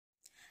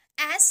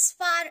As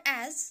far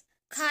as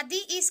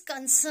khadi is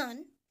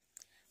concerned,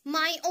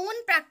 my own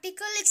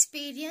practical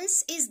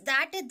experience is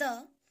that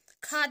the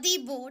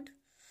khadi board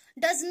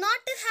does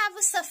not have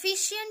a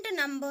sufficient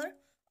number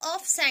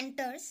of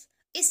centers,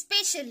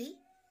 especially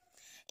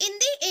in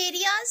the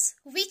areas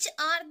which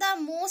are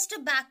the most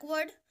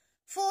backward.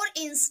 For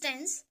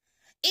instance,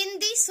 in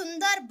the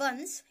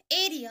Sundarbans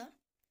area,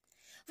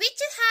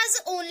 which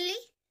has only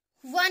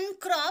one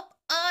crop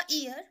a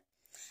year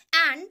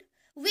and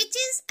which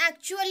is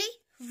actually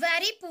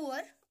very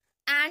poor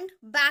and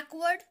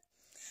backward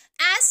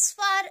as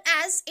far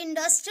as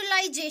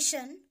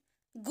industrialization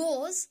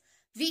goes,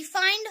 we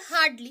find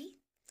hardly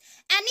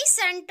any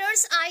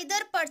centers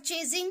either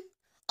purchasing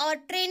or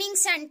training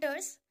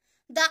centers.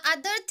 The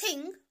other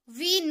thing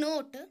we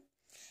note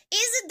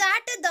is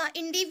that the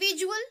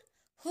individual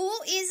who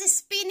is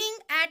spinning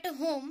at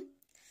home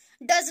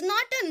does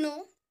not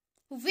know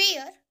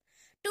where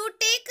to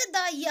take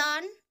the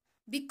yarn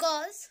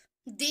because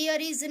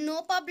there is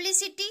no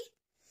publicity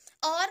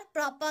or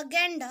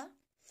propaganda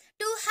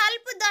to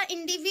help the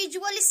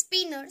individual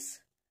spinners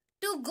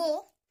to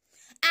go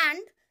and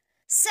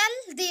sell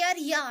their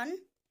yarn,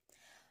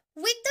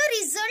 with the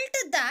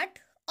result that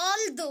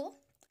although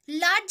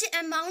large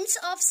amounts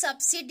of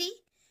subsidy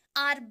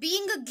are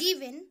being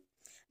given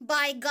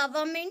by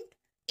government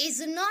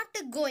is not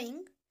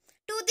going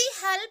to the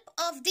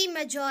help of the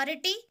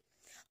majority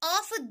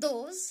of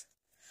those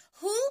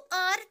who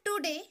are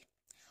today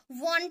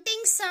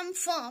wanting some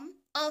form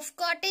of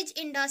cottage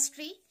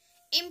industry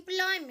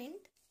employment.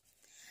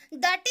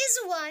 That is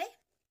why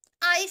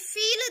I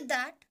feel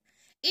that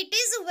it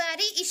is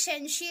very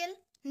essential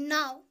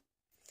now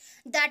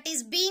that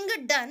is being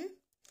done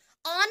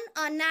on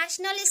a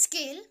national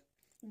scale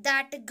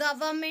that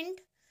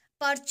government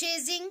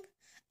purchasing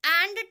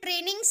and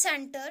training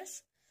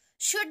centers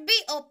should be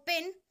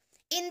open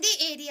in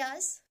the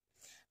areas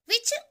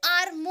which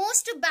are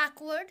most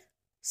backward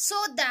so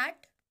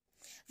that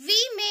we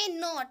may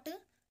not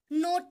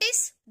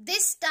notice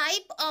this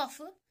type of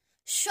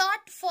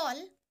shortfall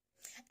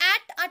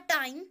at a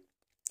time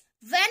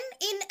when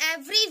in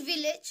every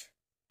village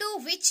to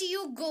which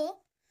you go,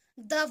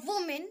 the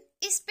women,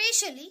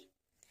 especially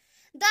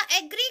the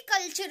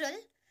agricultural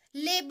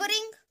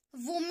laboring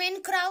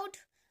women crowd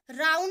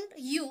round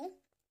you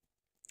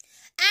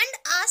and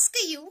ask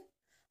you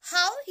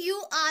how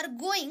you are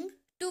going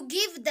to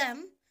give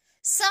them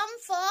some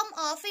form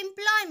of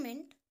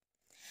employment.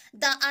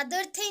 The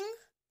other thing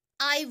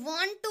I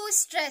want to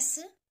stress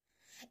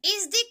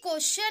is the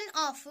question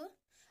of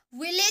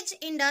village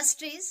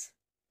industries.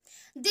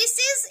 This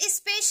is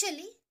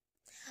especially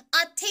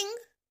a thing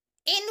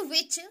in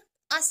which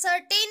a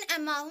certain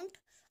amount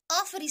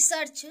of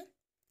research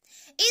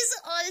is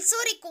also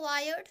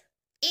required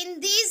in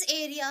these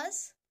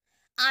areas.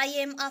 I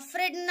am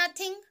afraid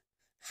nothing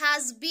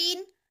has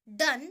been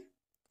done.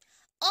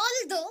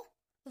 Although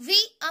we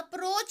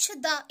approach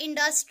the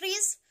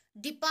industries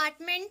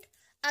department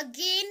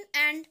again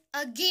and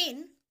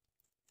again,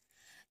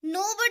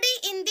 nobody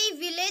in the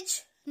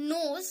village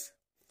knows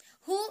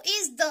who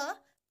is the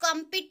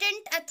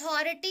competent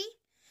authority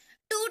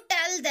to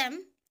tell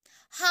them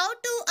how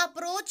to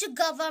approach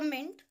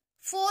government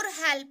for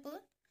help,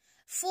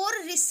 for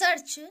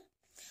research,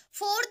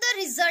 for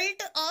the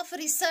result of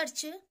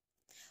research,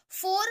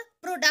 for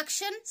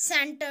production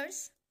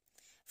centers,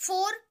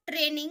 for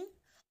training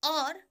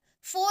or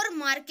for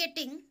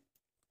marketing.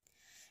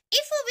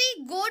 If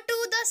we go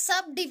to the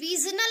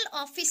sub-divisional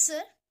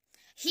officer,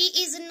 he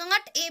is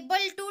not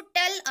able to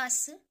tell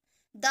us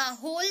the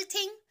whole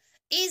thing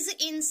is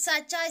in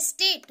such a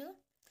state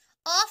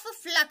of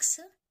flux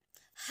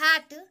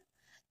that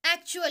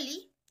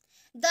actually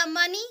the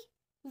money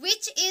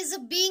which is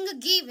being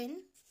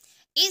given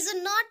is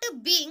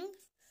not being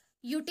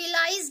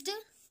utilized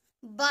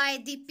by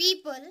the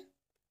people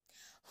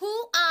who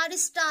are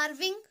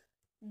starving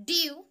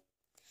due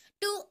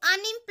to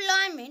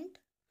unemployment.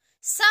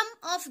 Some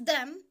of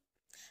them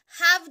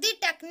have the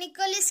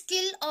technical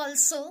skill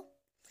also.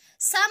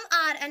 Some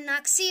are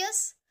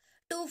anxious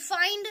to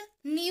find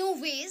new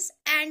ways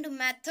and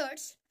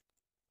methods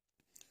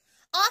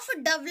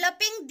of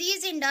developing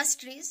these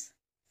industries.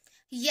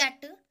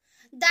 Yet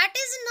that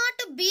is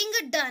not being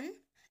done,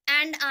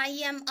 and I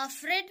am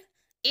afraid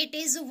it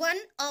is one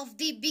of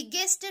the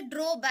biggest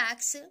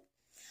drawbacks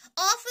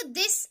of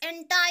this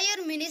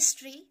entire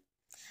ministry,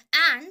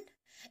 and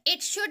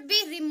it should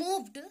be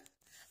removed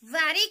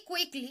very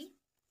quickly.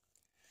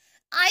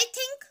 I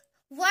think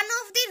one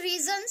of the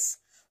reasons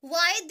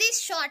why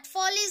this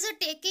shortfall is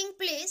taking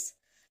place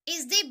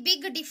is the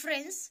big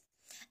difference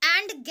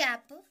and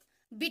gap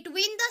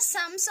between the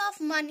sums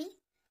of money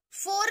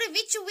for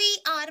which we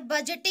are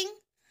budgeting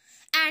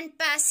and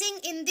passing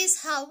in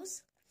this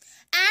house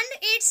and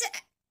its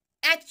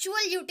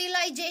actual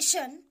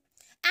utilization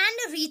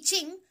and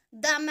reaching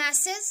the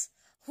masses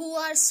who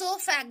are so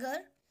fagger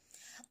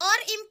or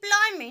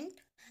employment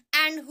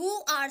and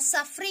who are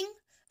suffering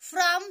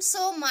from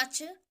so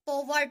much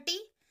poverty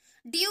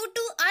due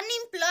to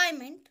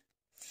unemployment.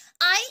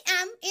 I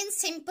am in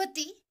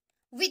sympathy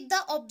with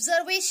the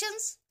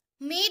observations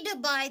made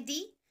by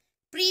the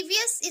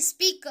previous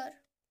speaker,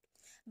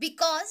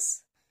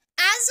 because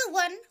as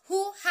one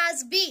who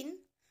has been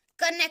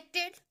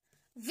connected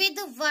with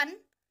one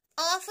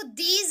of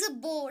these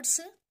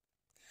boards,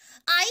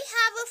 I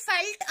have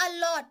felt a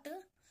lot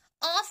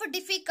of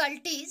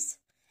difficulties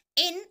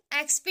in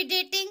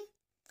expediting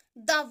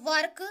the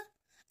work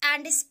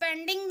and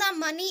spending the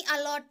money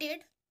allotted.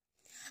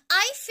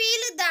 I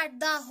feel that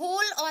the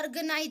whole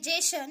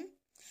organization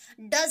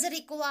does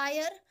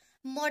require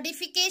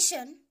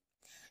modification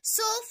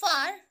so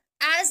far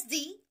as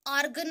the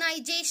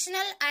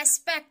organizational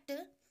aspect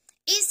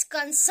is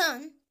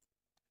concerned.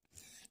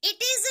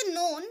 It is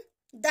known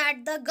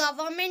that the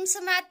government's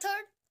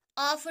method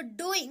of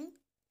doing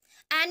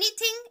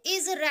anything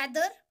is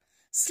rather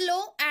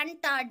slow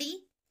and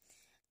tardy.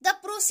 The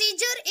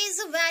procedure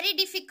is very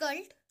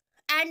difficult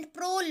and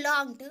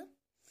prolonged,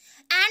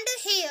 and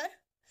here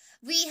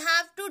we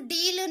have to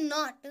deal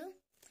not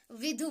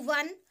with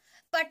one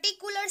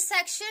particular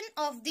section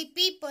of the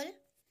people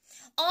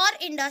or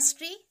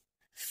industry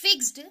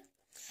fixed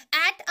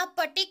at a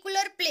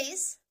particular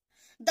place.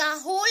 The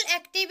whole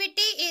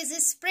activity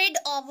is spread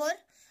over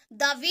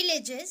the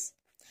villages,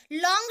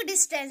 long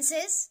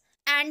distances,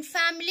 and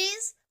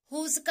families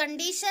whose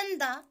condition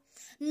the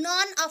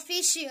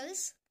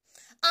non-officials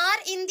are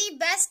in the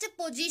best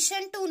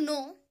position to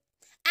know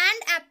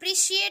and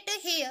appreciate.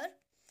 Here,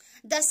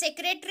 the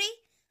secretary,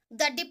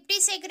 the deputy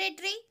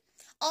secretary,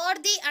 or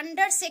the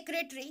under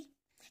secretary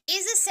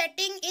is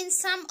sitting in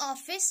some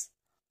office,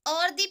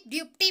 or the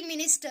deputy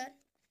minister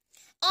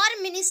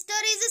or minister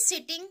is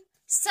sitting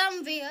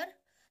somewhere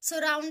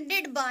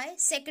surrounded by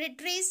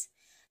secretaries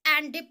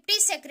and deputy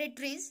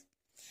secretaries.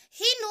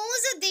 He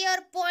knows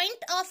their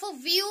point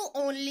of view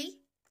only.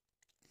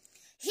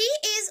 He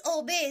is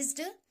obeyed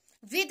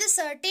with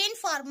certain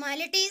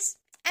formalities,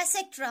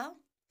 etc.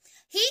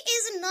 He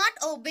is not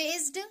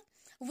obeyed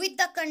with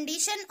the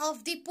condition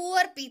of the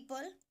poor people,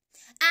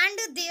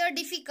 and their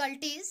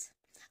difficulties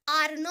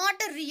are not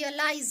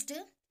realized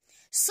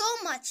so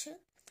much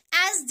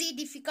as the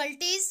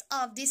difficulties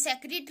of the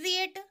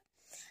secretariat.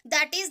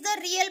 That is the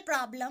real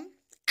problem,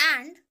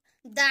 and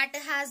that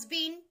has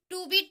been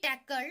to be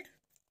tackled.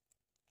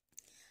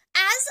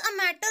 As a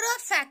matter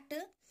of fact,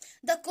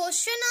 the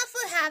question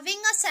of having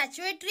a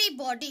statutory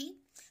body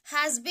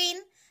has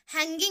been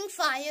hanging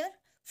fire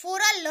for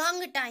a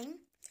long time.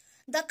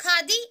 The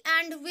Khadi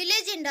and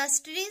Village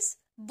Industries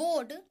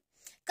Board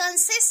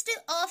consists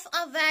of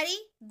a very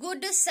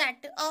good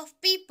set of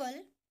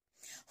people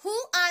who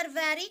are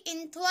very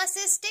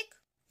enthusiastic,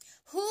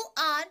 who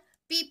are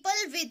people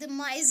with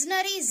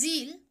missionary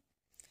zeal.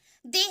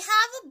 They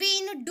have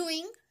been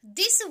doing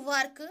this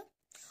work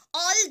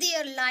all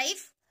their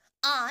life,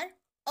 are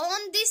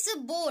on this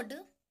board,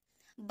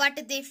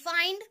 but they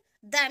find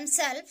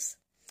themselves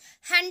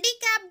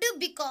handicapped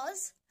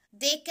because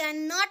they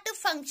cannot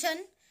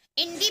function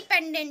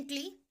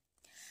independently.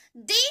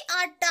 They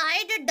are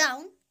tied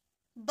down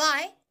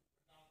by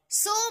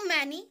so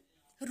many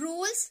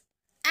rules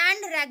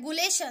and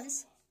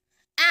regulations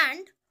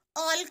and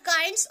all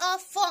kinds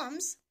of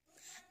forms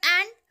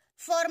and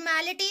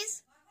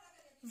formalities.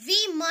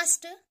 We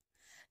must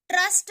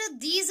trust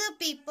these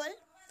people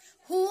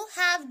who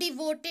have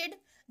devoted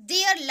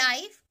their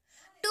life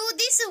to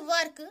this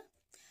work.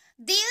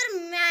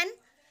 Their main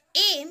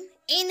aim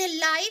in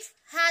life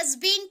has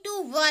been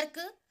to work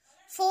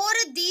for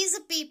these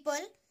people.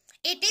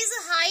 It is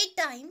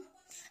high time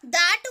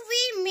that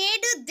we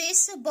made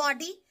this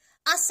body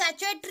a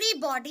statutory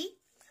body.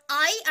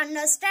 I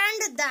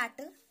understand that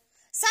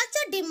such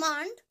a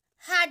demand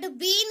had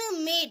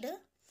been made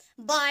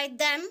by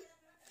them,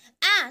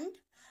 and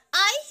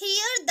I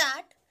hear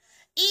that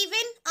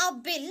even a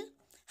bill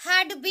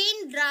had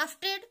been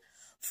drafted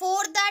for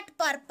that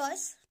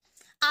purpose.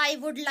 I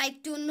would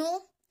like to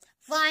know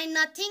why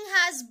nothing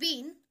has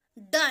been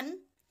done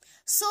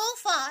so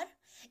far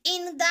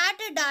in that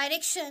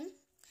direction,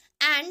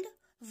 and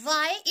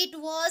why it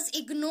was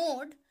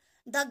ignored.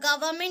 The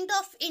government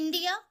of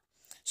India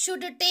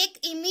should take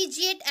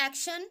immediate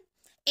action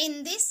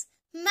in this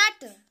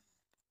matter.